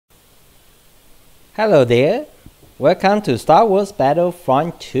Hello there, welcome to Star Wars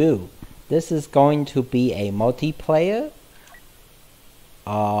Battlefront II. This is going to be a multiplayer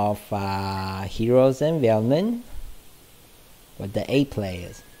of Heroes and Villains with the 8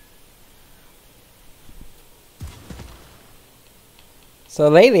 players. So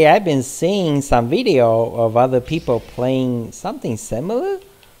lately I've been seeing some video of other people playing something similar.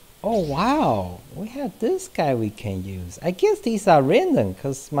 Oh wow, we have this guy we can use. I guess these are random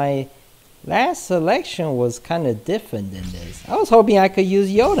because my last selection was kind of different than this. I was hoping I could use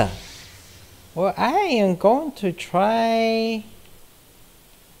Yoda. Well, I am going to try...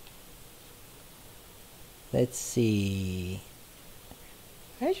 Let's see.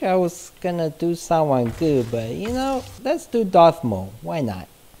 Actually, I was gonna do someone good, but you know, let's do Darth Maul. Why not?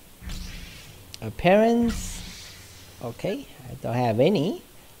 Appearance. Okay, I don't have any.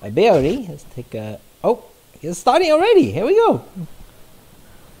 Ability. Let's take a... Oh, it's starting already. Here we go.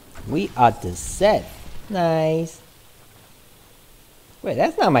 We are the set. Nice. Wait,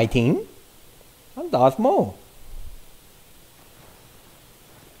 that's not my team. I'm Darth Maul.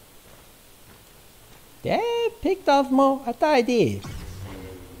 Did I pick Darth Maul? I thought I did.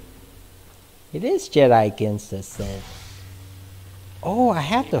 It is Jedi against the Sith. Oh, I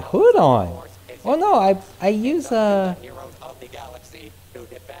have the hood on. Oh no, I use a...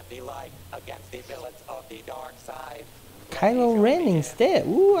 Kylo Ren instead.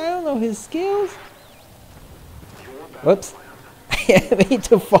 Ooh, I don't know his skills. Whoops. I need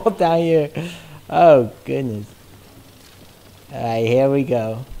to fall down here. Oh, goodness. Alright, here we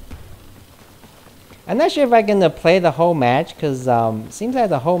go. I'm not sure if I'm gonna play the whole match, because seems like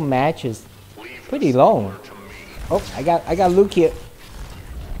the whole match is pretty long. Oh, I got Luke here.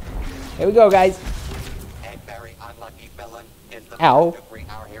 Here we go, guys. Ow.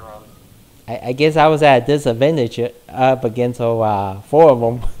 I guess I was at a disadvantage up against 4 of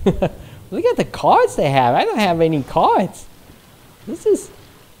them. Look at the cards they have. I don't have any cards. This is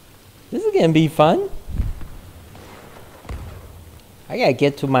gonna be fun. I gotta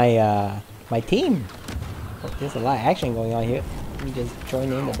get to my my team. Oh, there's a lot of action going on here. Let me just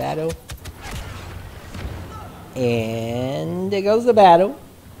join in the battle. And there goes the battle.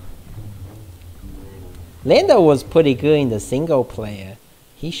 Lando was pretty good in the single player.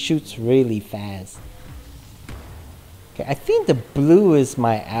 He shoots really fast. Okay, I think the blue is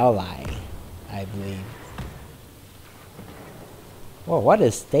my ally, I believe. Whoa, what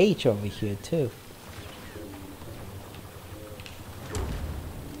a stage over here too.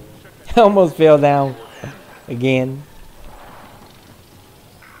 I almost fell down again.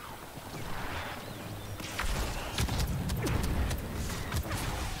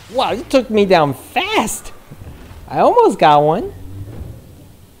 Wow, it took me down fast. I almost got one.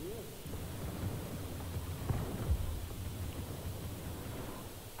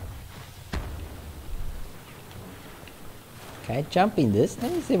 Can I jump in this?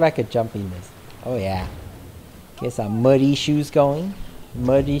 Let me see if I could jump in this. Oh yeah. Get some muddy shoes going.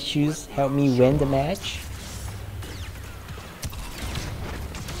 Muddy shoes help me win the match.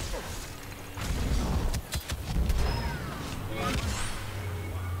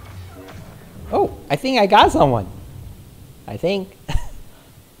 Oh, I think I got someone. I think.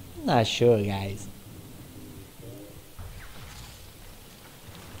 I'm not sure, guys.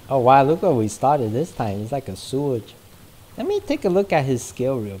 Oh wow, look what we started this time. It's like a sewage. Let me take a look at his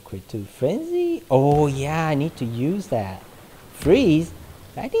skill real quick too. Frenzy? Oh yeah, I need to use that. Freeze?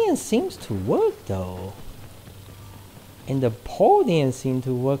 That didn't seem to work though. And the pole didn't seem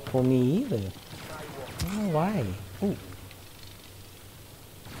to work for me either. I don't know why. Ooh.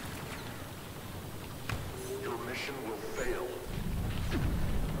 Your mission will fail.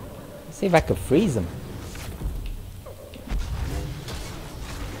 Let's see if I could freeze him.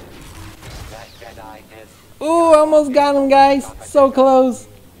 Ooh, almost got him, guys. So close.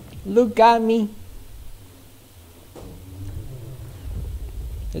 Luke got me.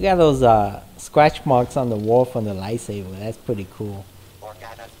 Look at those scratch marks on the wall from the lightsaber. That's pretty cool.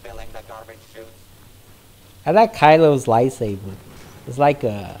 I like Kylo's lightsaber. It's like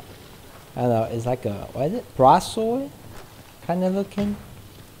a, I don't know, it's like a, what is it? Broadsword? Kind of looking?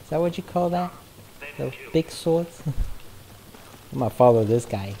 Is that what you call that? Those big swords? I'm gonna follow this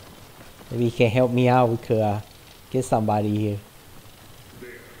guy. Maybe he can help me out. We could get somebody here. There,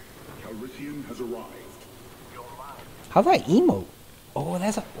 Calrissian has arrived. How do I emote? Oh,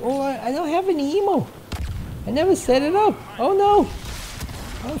 that's a, oh, I don't have any emote. I never set it up. Oh no.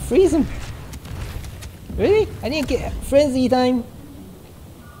 Oh, freeze him. Really? I didn't get frenzy time.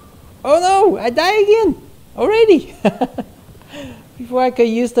 Oh no, I die again. Already. Before I could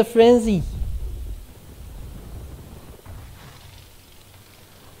use the frenzy.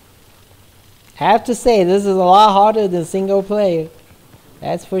 Have to say, this is a lot harder than single player.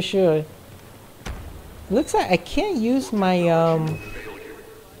 That's for sure. Looks like I can't use my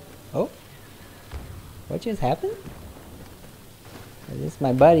Oh, what just happened? This is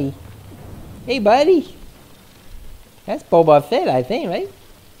my buddy. Hey, buddy. That's Boba Fett, I think, right?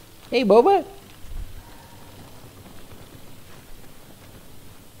 Hey, Boba.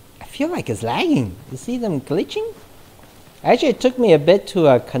 I feel like it's lagging. You see them glitching? Actually, it took me a bit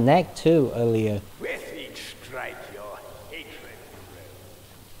to connect too earlier. With each strike, your hatred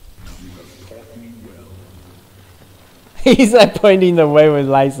You have taught me well. He's like pointing the way with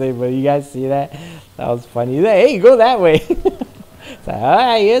lightsaber. You guys see that? That was funny. He's like, hey, go that way. It's like,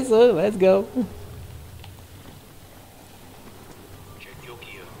 alright, yes sir, let's go.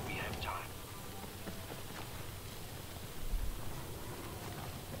 we have time.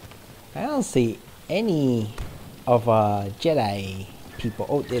 I don't see any of Jedi people.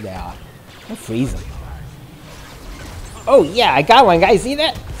 Oh, there they are. I'll freeze them. Oh yeah, I got one, guys. See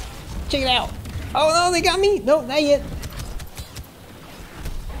that? Check it out. Oh no, they got me. No, not yet.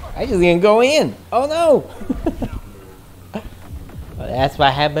 I just gonna go in. Oh no. Well, that's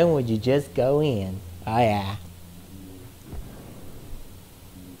what happened when you just go in. Oh yeah.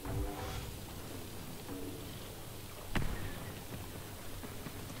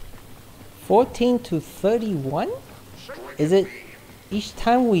 $14 to 31? Is it each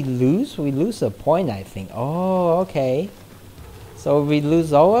time we lose a point, I think. Oh, okay. So if we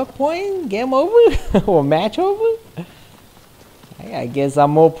lose our point, game over? Or match over? I guess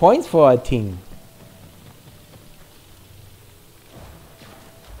some more points for our team.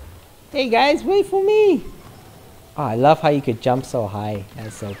 Hey guys, wait for me! Oh, I love how you could jump so high.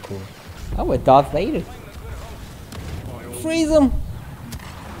 That's so cool. Oh, with Darth Vader. Freeze him!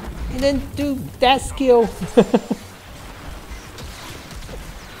 And then do that skill.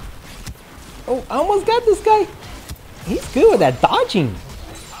 Oh, I almost got this guy. He's good with that dodging.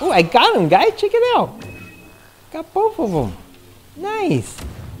 Oh, I got him, guys. Check it out. Got both of them. Nice.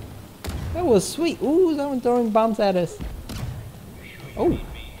 That was sweet. Ooh, someone throwing bombs at us. Oh,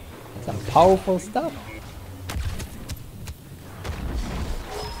 some powerful stuff.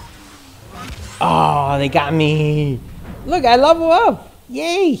 Oh, they got me. Look, I level up.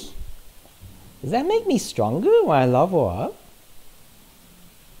 Yay. Does that make me stronger when I level up?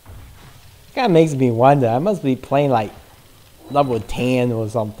 Kind of makes me wonder. I must be playing like level 10 or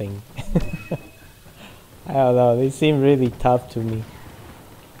something. I don't know. They seem really tough to me.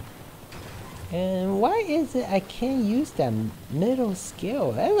 And why is it I can't use that middle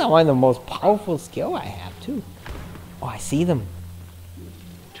skill? That's not one of the most powerful skill I have too. Oh, I see them.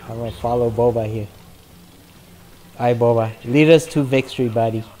 I'm gonna follow Boba here. Alright, Boba. Lead us to victory,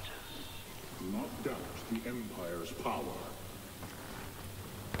 buddy. Do not doubt the Empire's power.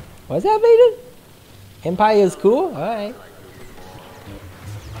 What's that, Vader? Empire is cool? Alright.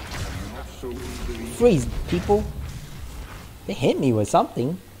 Not so easily. Freeze, people. They hit me with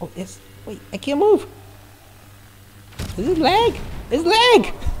something. Oh, it's... Wait, I can't move. Is it lag? It's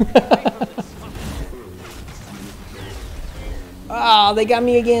lag! Oh, they got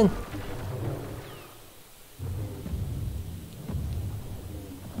me again.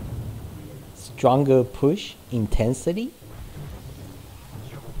 Stronger push intensity.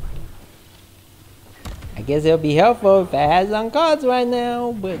 I guess it'll be helpful if I had some cards right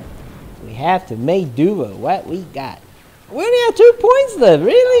now, but we have to make do with what we got. We only have 2 points left,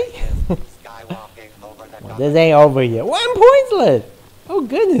 really? Well, this ain't over yet. 1 point left! Oh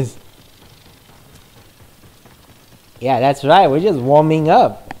goodness. Yeah, that's right. We're just warming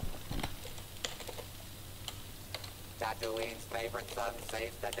up. Tatooine's favorite son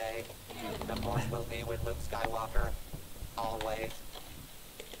saves the day. The point will be with Luke Skywalker. Always.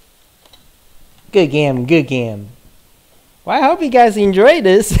 Good game, good game. Well, I hope you guys enjoyed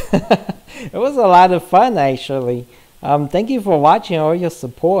this. It was a lot of fun, actually. Thank you for watching, all your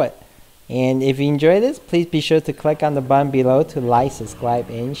support. And if you enjoyed this, please be sure to click on the button below to like, subscribe,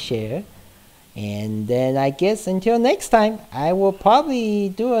 and share. And then I guess until next time, I will probably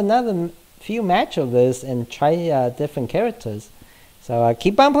do another few match of this and try different characters. So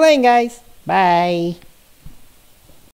keep on playing, guys. Bye.